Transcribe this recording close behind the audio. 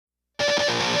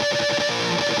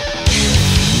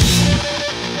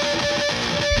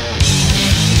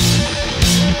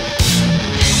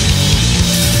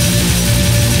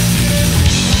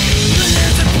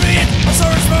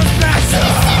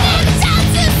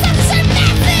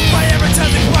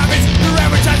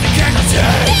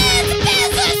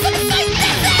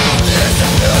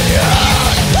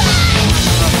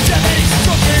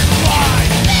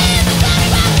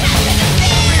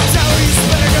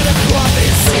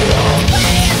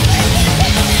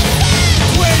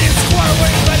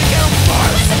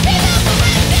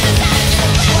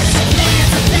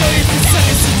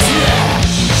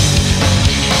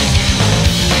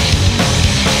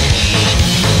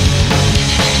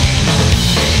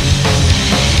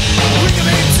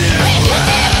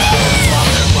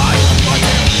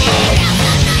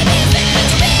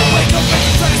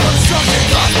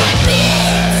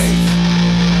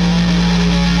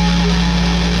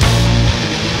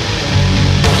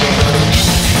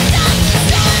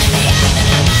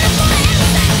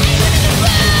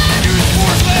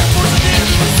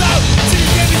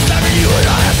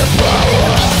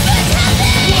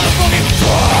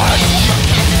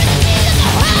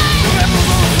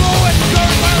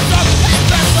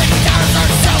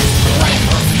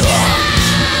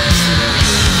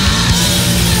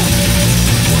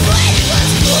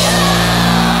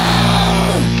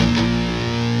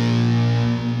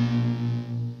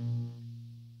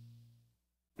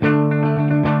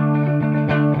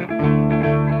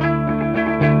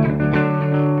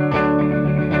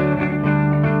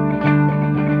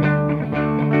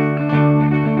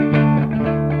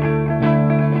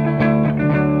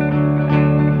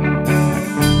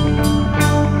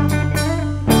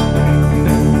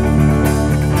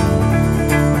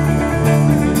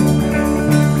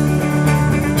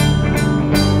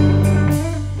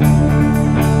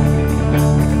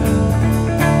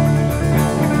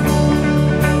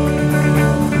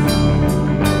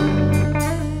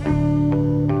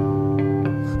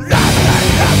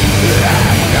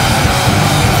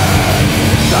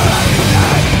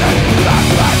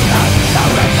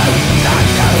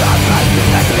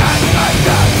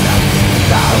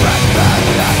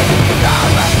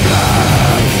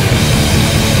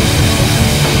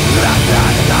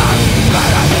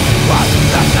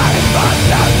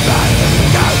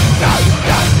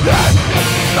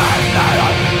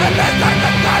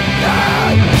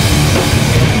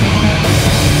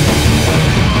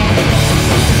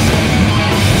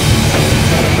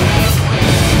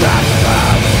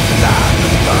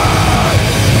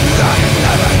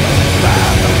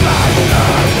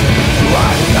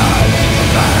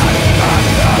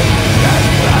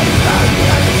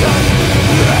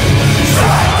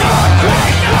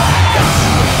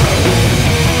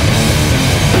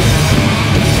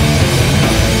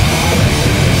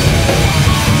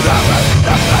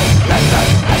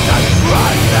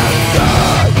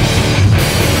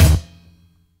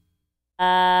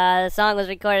song was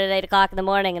recorded at 8 o'clock in the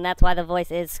morning, and that's why the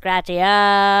voice is scratchy.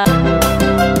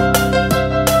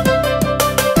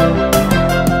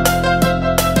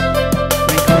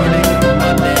 Recording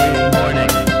Monday morning.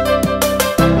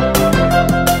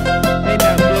 Hey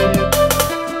now, dude.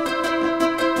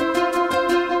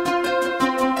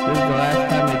 This is the last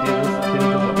time I do this to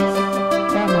the voice.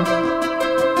 Promise.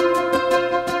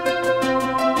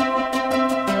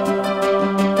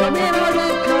 From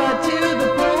Antarctica to the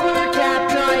polar cap,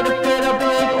 trying to fit a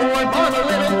big orb on a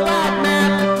little flat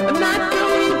map. I'm not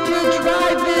going to try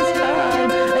this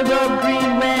time.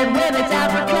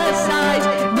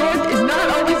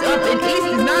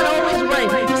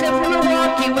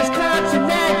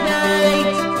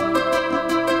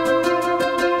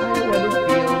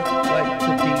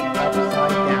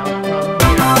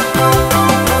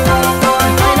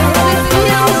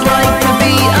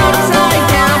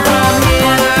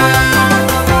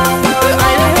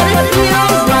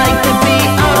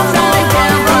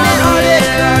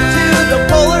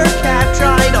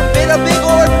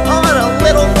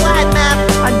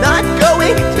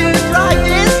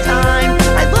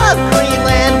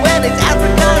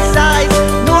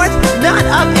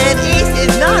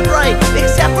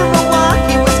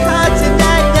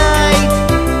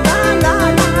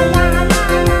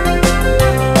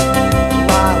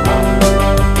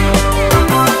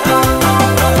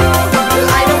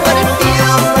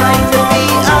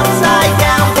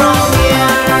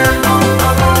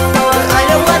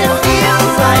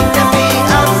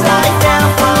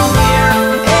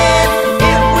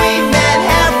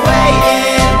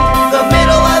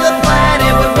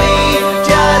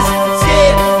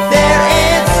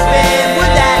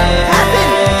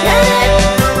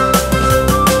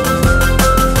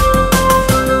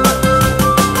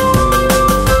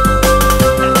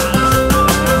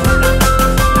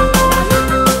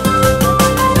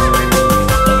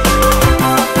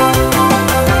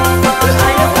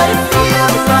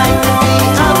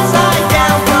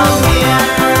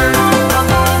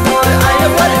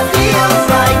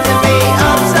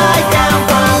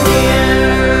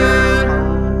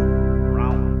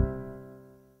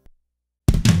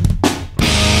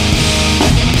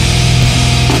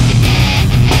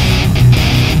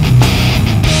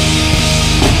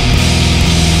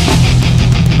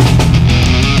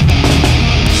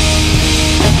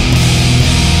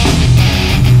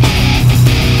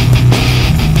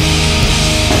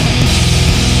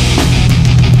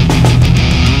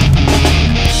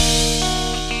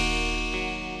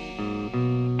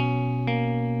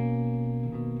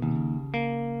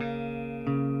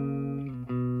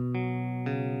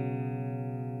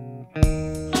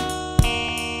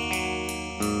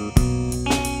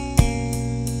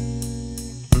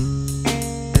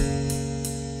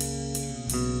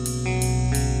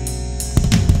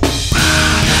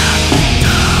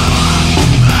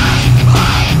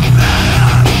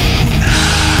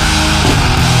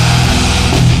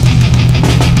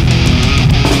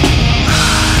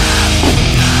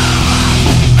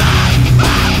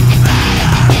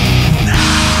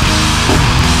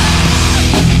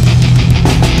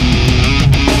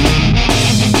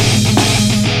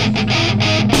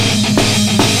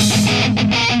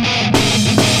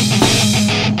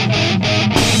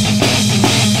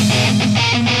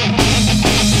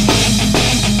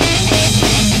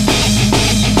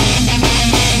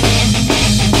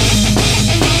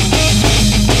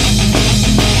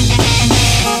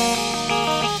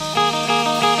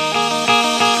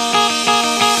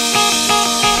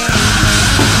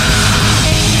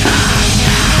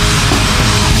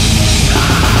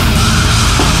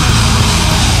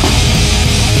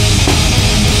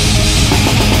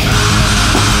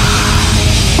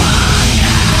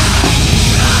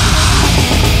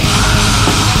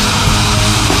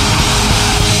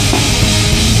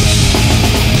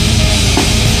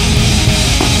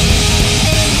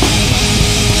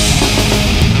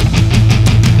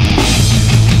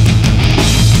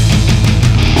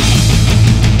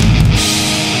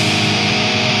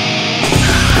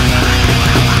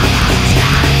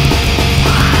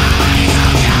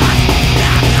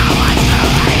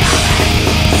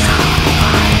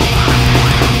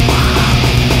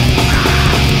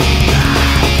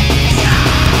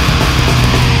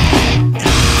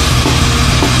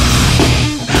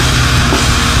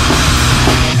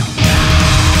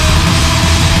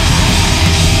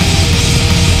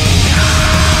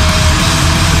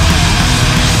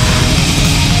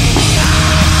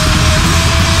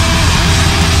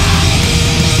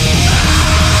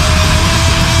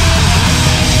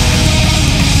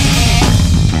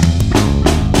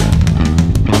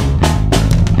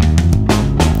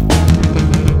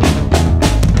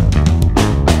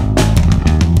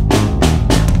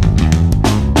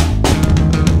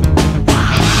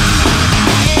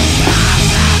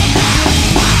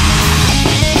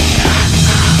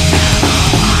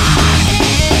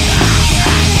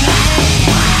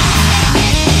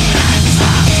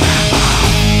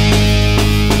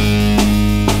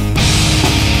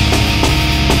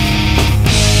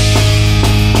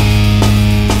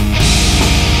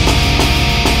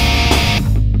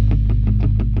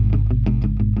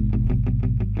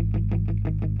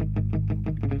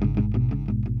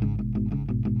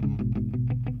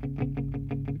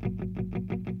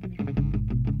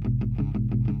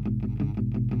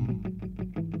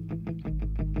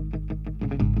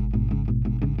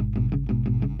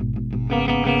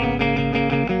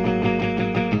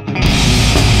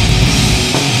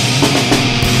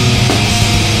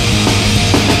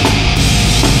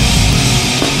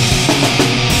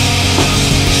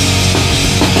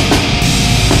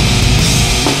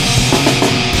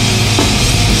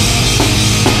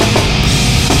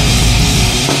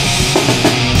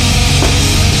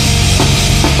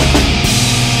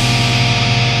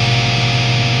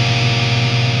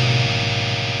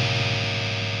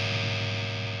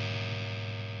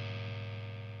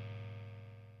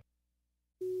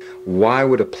 Why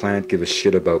would a plant give a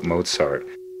shit about Mozart?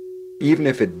 Even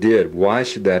if it did, why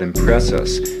should that impress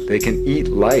us? They can eat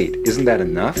light. Isn't that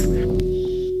enough?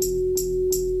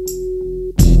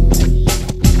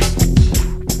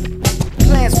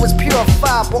 Plants was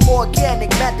purified by organic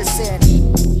medicine.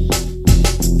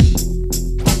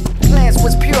 Plants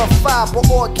was purified by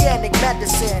organic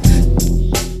medicine.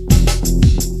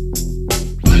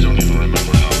 I don't even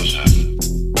remember how this happened.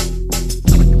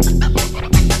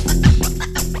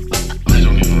 I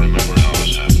don't even remember how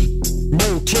this happened.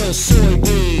 No-till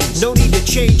soybeans. No need to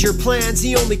change your plans.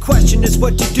 The only question is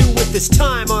what to do with this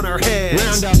time on our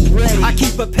hands. Roundup ready. I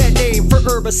keep a pet name for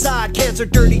herbicide. Cancer,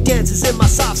 dirty dances in my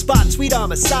soft spot. Sweet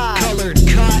homicide. Colored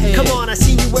cotton. Come on, I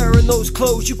seen you wearing those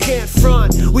clothes. You can't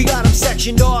front. We got them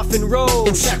sectioned off in rows.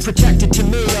 Insect protected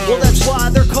tomatoes. Well, that's why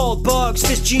they're called bugs.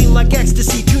 Fish gene like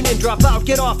ecstasy. Tune in, drop out,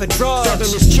 get off of drugs.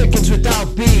 Featherless chickens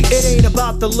without beaks. It ain't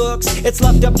about the looks. It's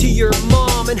left up to your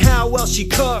mom and how well she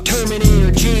cooks.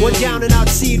 Terminator gene. One down and out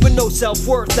seed with no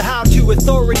self-worth. The how-to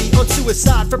authority on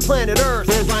suicide for planet Earth.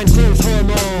 Bovine growth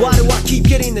hormone. Why do I keep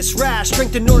getting this rash?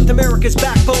 Strengthen North America's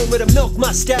backbone with a milk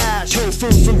mustache.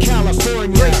 Tofu from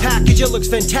California. Great package, it looks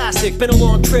fantastic. Been a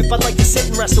long trip, I'd like to sit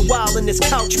and rest a while in this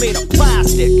couch made of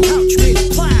plastic. Couch made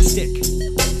of plastic. I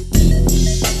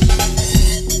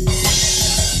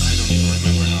don't even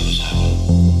remember how this happened.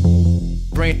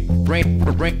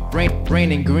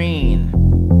 Brain and green.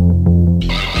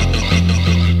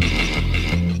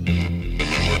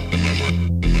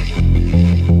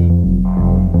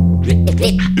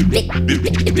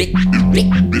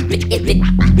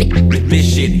 This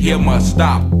shit here must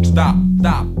stop.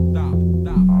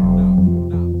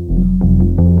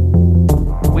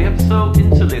 We have so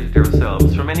insulated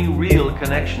ourselves from any real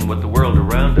connection with the world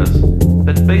around us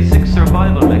that basic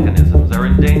survival mechanisms are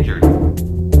endangered.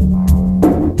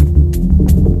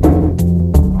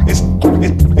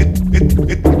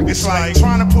 It's like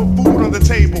trying to put food on the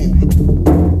table.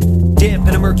 Damp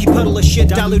in a murky puddle of shit,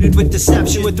 diluted with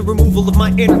deception, with the removal of my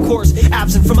intercourse,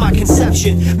 absent from my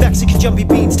conception. Mexican jumpy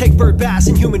beans take bird baths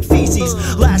in human feces.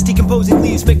 Last decomposing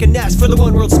leaves make a nest for the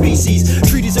one world species.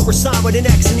 Treaties that were signed with an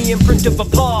X and the imprint of a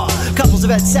paw. Couples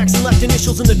have had sex and left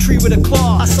initials in the tree with a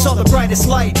claw. I saw the brightest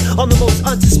light on the most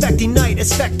unsuspecting night as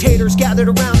spectators gathered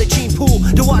around the gene pool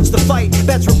to watch the fight.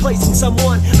 Bets replacing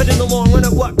someone, but in the long run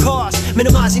at what cost?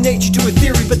 Minimizing nature to a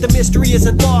theory, but the mystery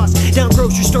isn't lost. Down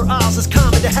grocery store aisles it's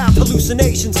common to have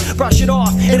hallucinations. Brush it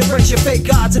off and embrace your fake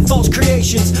gods and false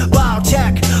creations.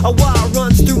 Biotech, a wire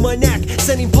runs through my neck,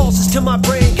 sending pulses to my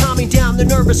brain, calming down the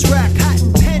nervous wreck.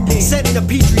 Patent pending, sending a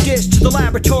petri dish to the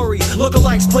laboratory.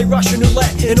 Lookalikes play Russian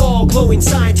roulette in all glowing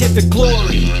scientific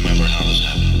glory.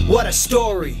 What a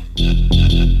story. I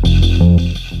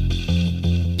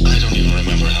don't even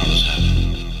remember how this happened.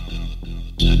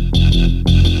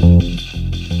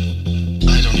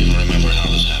 I don't even remember how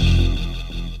this happened.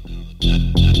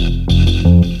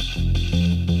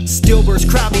 Stillbirths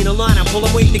crowd me in a lineup while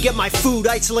I'm waiting to get my food.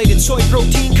 Isolated soy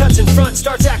protein cuts in front,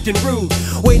 starts acting rude.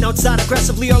 Waiting outside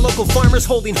aggressively, our local farmers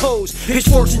holding hose.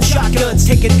 Pitchforks and shotguns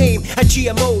taking aim at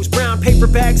GMOs. Brown paper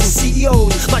bags and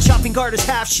CEOs. My shopping cart is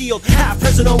half shield, half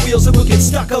prison on wheels that will get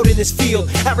stuck out in this field.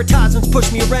 Advertisements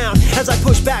push me around as I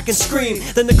push back and scream.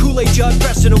 Then the Kool-Aid jug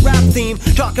pressed in a rap theme,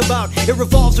 talking about it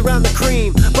revolves around the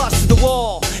cream. Bust through the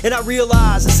wall, and I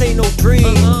realize this ain't no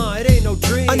dream. It ain't no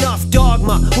dream. Enough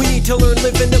dogma, we need to learn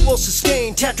living that will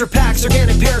sustain. Tetra packs,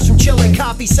 organic pears from Chile,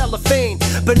 coffee, cellophane.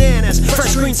 Bananas,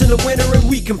 fresh greens in the winter and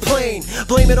we complain.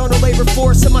 Blame it on the labor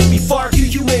force, it must be far too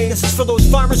humane. This is for those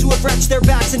farmers who have wrenched their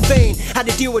backs in vain. Had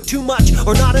to deal with too much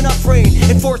or not enough rain,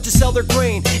 and forced to sell their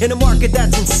grain in a market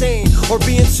that's insane. Or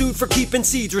being sued for keeping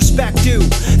seeds, respect due.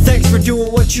 Thanks for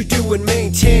doing what you do and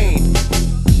maintain.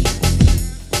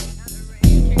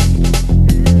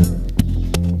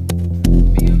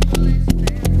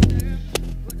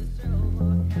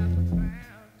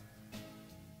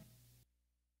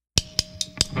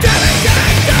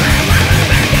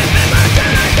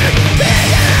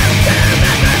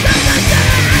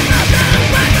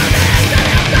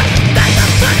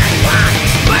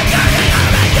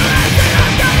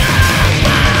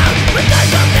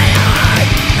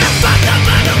 Fuck the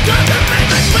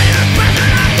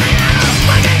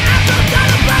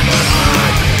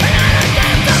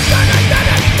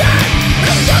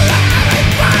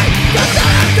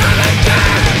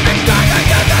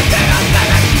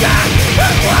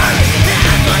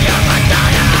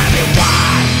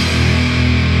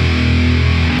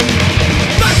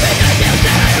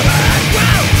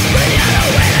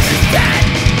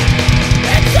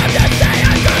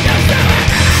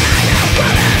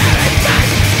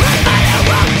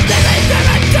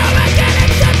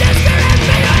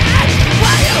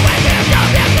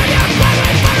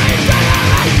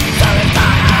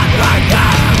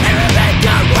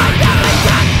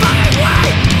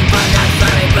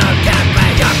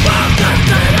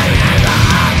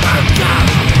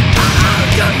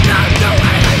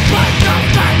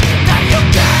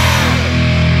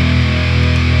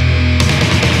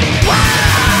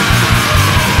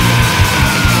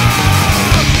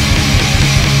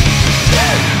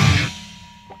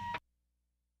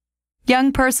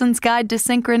Young Person's Guide to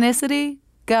Synchronicity?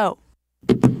 Go.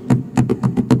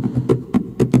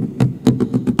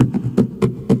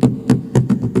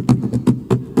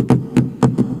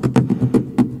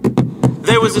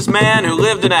 There was this man who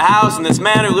lived in a house, and this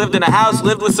man who lived in a house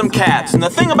lived with some cats. And the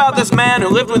thing about this man who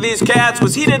lived with these cats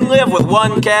was he didn't live with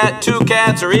 1 cat, 2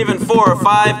 cats, or even 4 or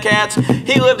 5 cats.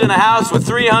 He lived in a house with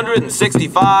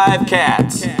 365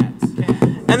 cats.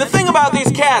 And the thing about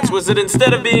these cats was that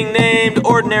instead of being named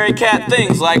ordinary cat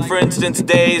things like, for instance,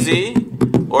 Daisy,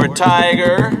 or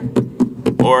Tiger,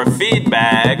 or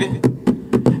Feedbag,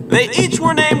 they each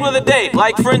were named with a date,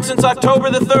 like, for instance, October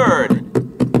the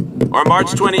 3rd, or March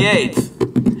 28th.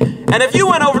 And if you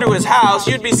went over to his house,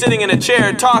 you'd be sitting in a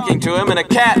chair talking to him, and a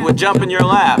cat would jump in your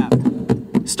lap,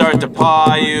 start to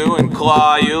paw you and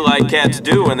claw you like cats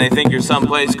do when they think you're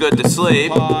someplace good to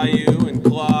sleep.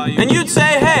 And you'd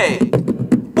say, "Hey,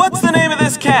 what's the name of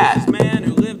this cat?"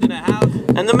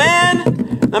 And the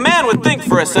man would think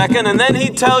for a second, and then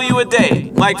he'd tell you a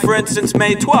date, like, for instance,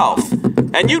 May 12th.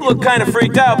 And you'd look kind of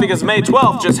freaked out because May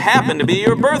 12th just happened to be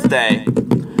your birthday.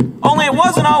 Only it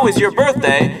wasn't always your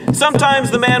birthday. Sometimes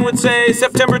the man would say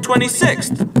September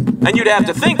 26th, and you'd have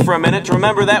to think for a minute to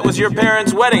remember that was your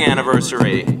parents' wedding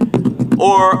anniversary.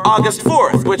 Or August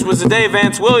 4th, which was the day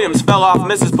Vance Williams fell off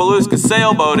Mrs. Paluska's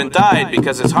sailboat and died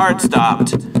because his heart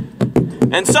stopped.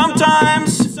 And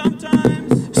sometimes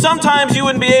you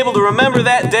wouldn't be able to remember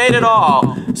that date at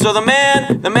all. So the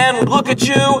man would look at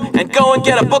you and go and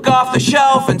get a book off the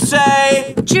shelf and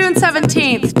say, June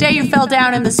 17th, day you fell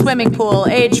down in the swimming pool,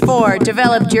 age 4,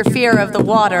 developed your fear of the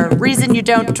water, reason you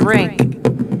don't drink.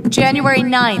 January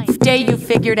 9th, day you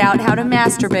figured out how to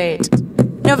masturbate.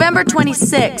 November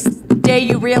 26th, day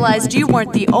you realized you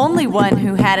weren't the only one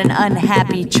who had an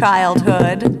unhappy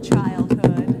childhood.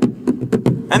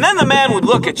 And then the man would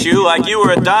look at you like you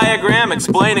were a diagram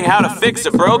explaining how to fix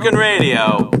a broken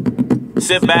radio.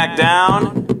 Sit back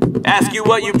down, ask you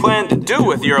what you plan to do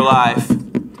with your life.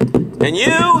 And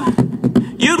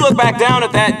you'd look back down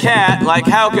at that cat like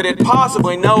how could it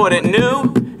possibly know what it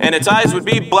knew? And its eyes would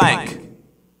be blank.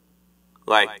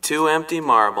 Like 2 empty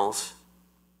marbles.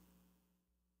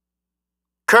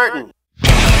 Curtain.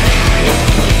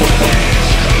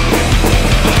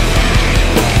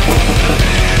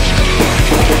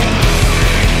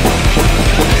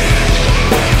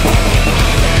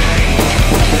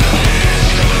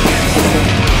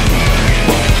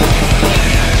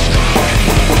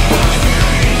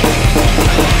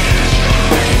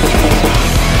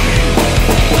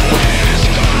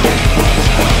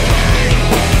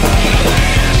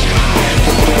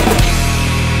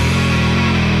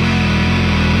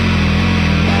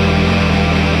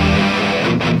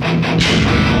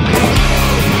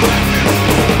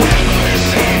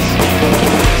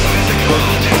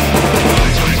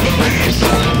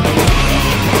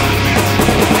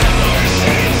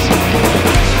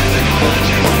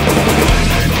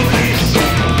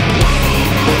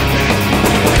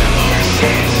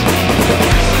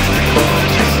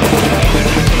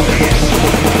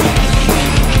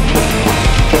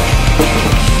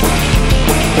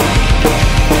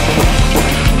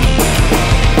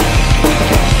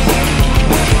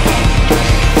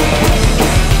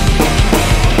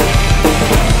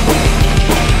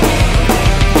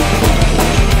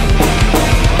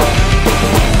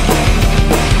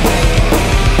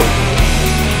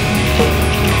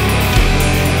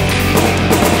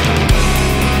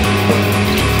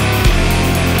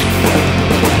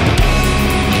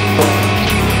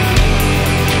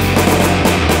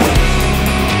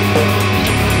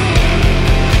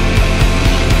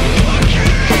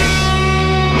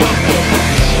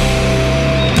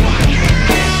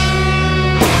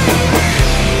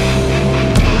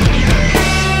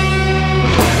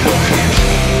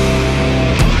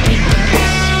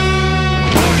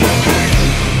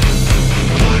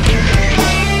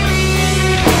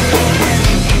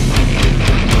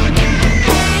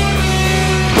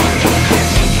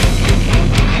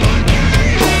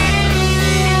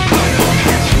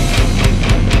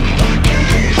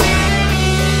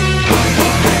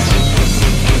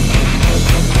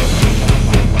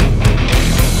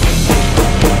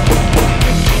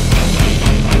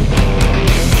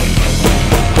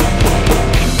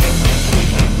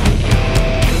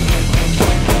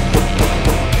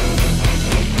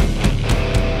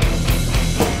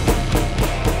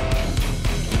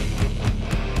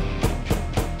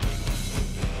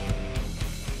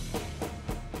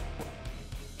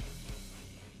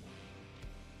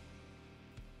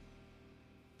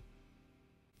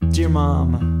 Dear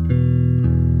Mom,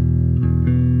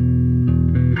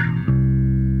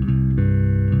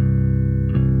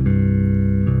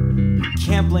 you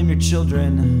can't blame your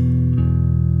children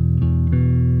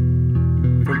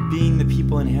for being the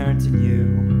people inherent in you.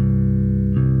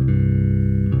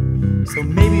 So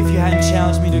maybe if you hadn't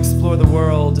challenged me to explore the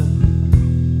world,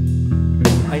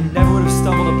 I never would have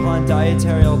stumbled upon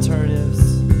dietary alternatives.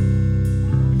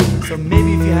 So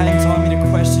maybe if you hadn't taught me to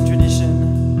question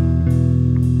tradition,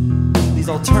 these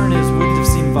alternatives wouldn't have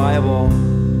seemed viable.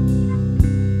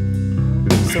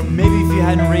 So maybe if you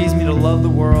hadn't raised me to love the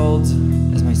world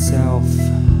as myself,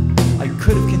 I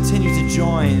could have continued to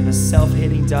join in a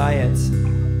self-hating diet.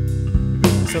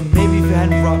 So maybe if you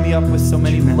hadn't brought me up with so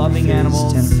many loving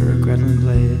animals, Jennifer, Gretel, and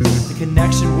Blaze, the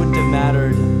connection wouldn't have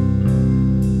mattered.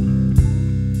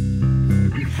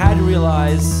 You had to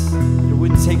realize that it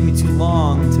wouldn't take me too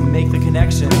long to make the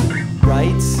connection,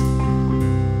 right?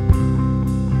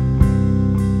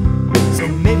 So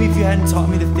maybe if you hadn't taught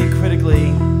me to think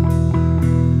critically,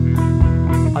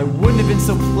 I wouldn't have been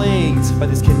so plagued by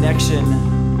this connection.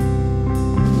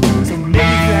 So maybe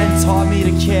if you hadn't taught me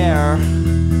to care,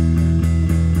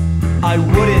 I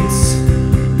wouldn't.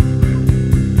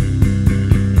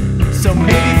 So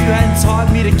maybe if you hadn't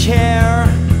taught me to care,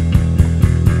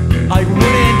 I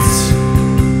wouldn't.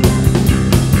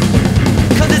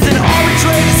 Cause it's an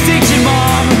arbitrary distinction,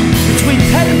 Mom, between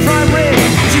pet and prime rib,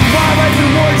 between wild life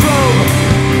and wardrobe.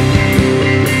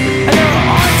 And there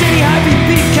aren't any happy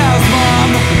beef cows, Mom.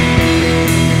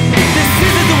 This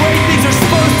isn't the way things are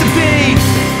supposed to be.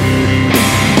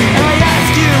 And I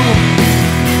ask you,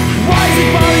 why does it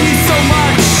bother you so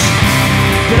much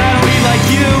that I don't eat like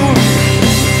you?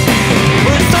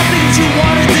 Well, it's something that you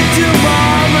wanted to do,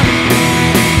 Mom.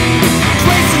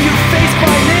 Placing your face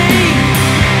by me.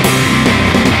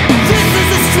 This is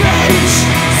a strange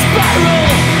spiral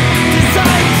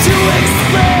designed to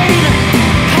explain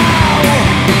how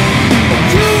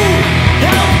you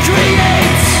help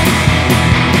create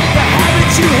the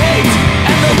habits you hate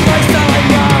and the lifestyle I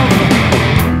love.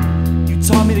 You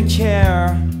taught me to care.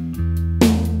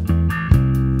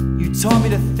 You taught me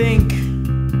to think.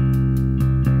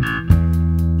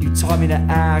 You taught me to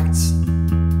act.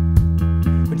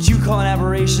 What you call an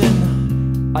aberration,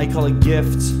 I call a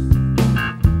gift.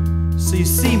 So you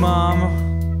see, Mom,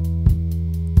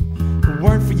 if it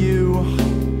weren't for you,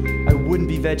 I wouldn't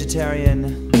be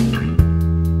vegetarian.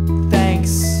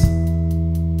 Thanks.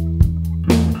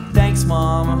 Thanks,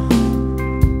 Mom.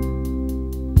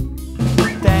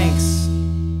 Thanks.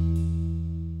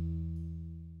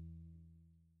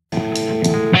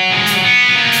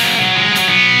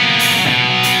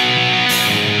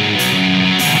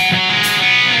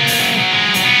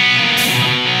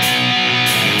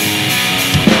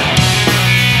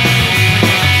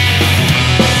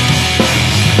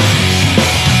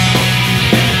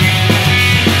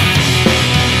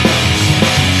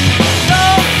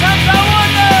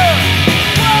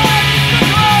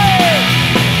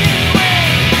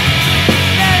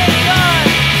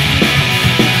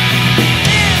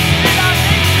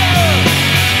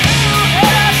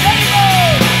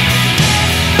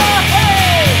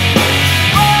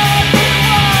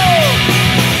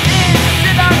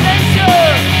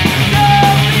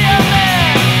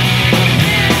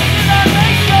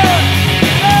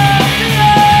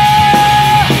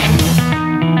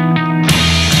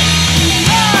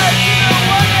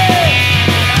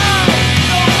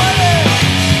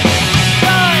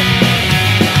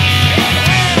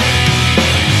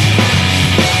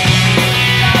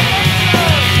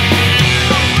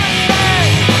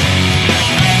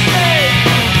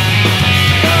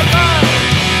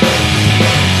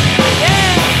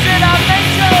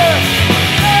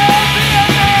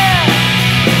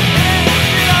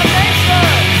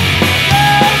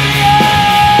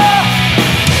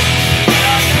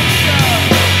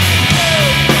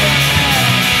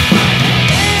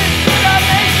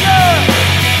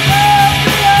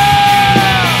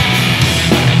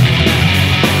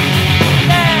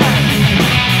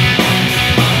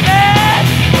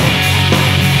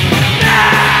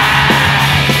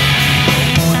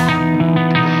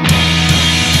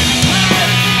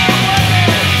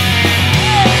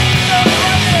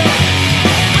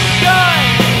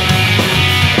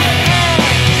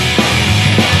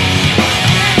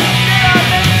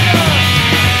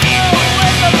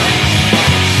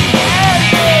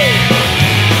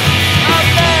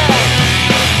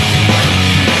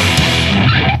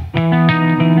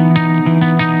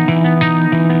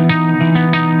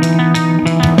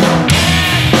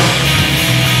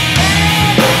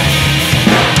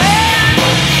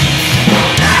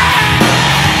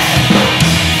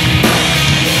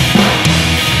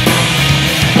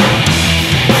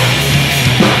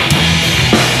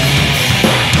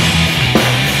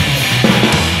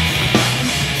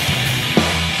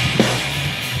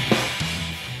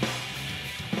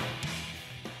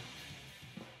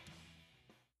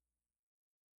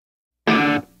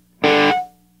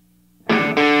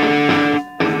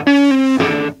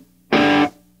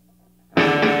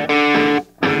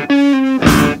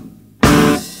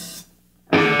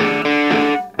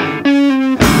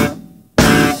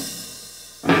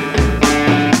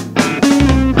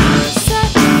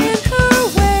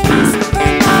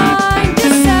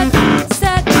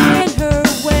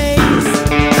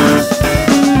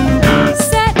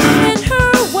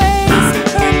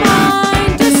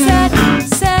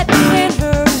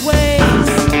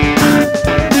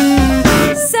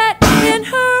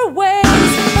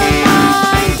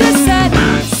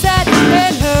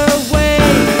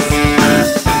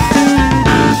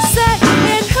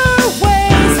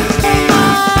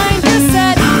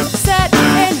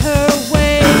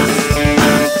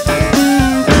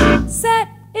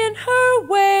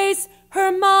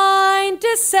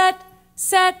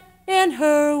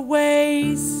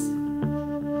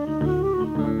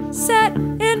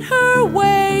 set in her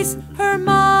ways. Her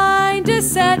mind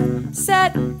is set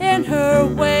in her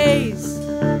ways.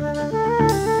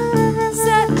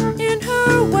 Set in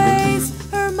her ways.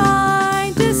 Her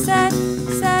mind is set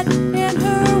in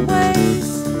her ways.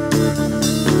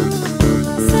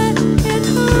 Set in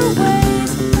her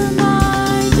ways. Her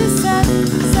mind is set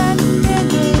in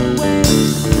her ways.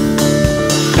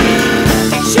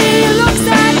 She looks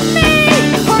at me,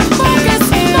 her focus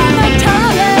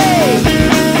momentarily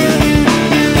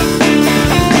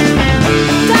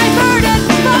diverted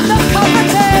from the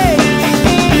comforting.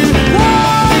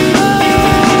 Whoa,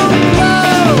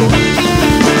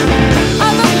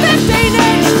 of a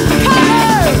 15-inch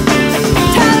color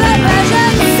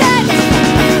television set.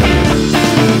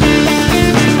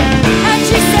 And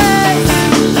she says,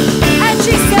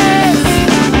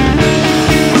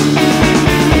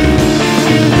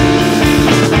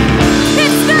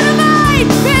 it's none of my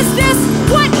business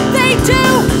what they do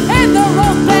in the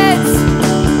road beds,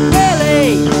 really.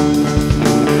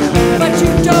 But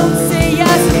you don't see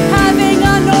us having a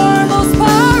normal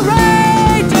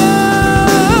parade, do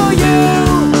you?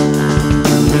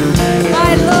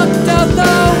 I looked out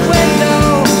the window,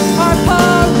 our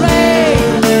parade,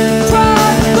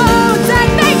 trombones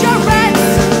and majorettes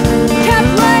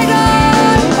kept right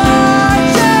on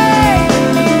marching.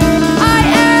 I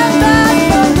am that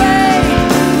parade.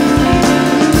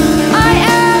 I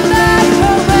am that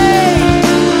parade.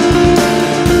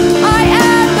 I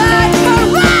am that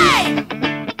parade.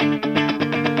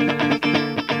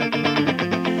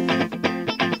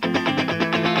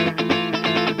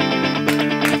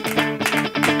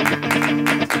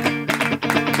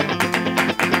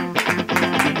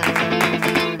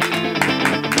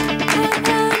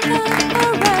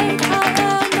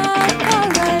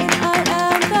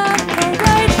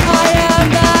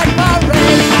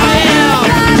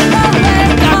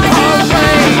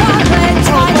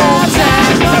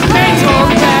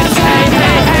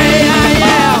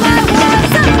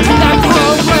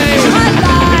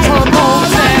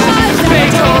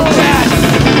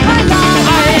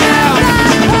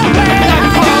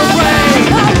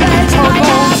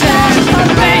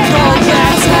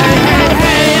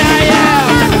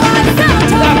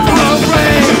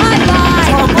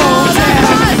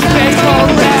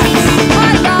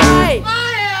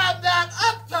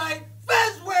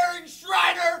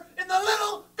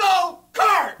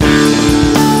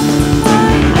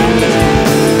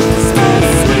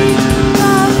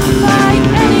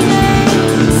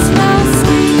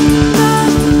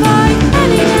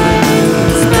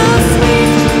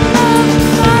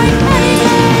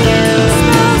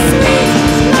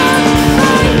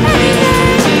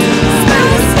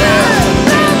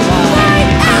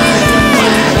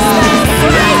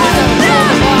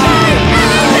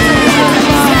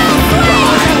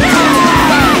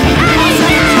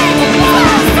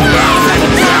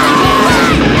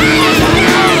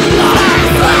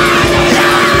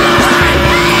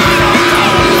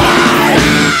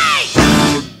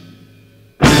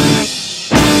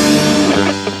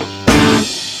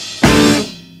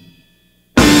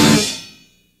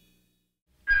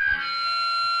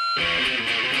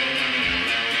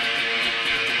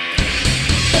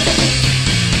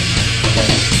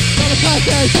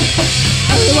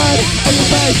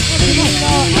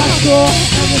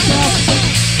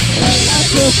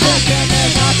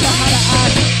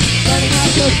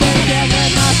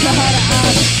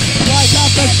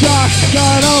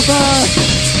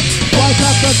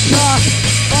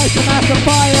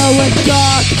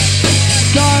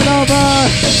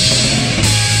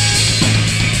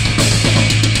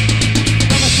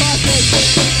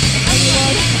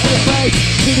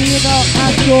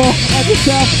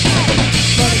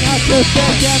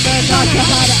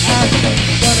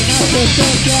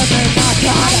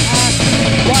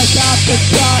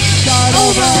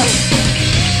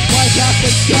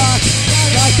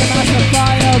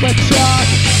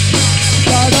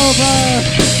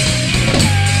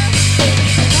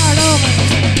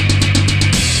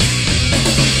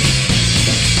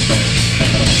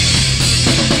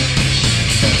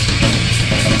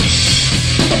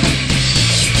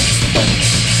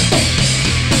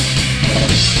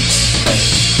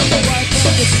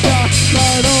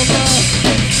 Start over.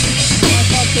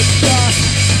 Wipe up the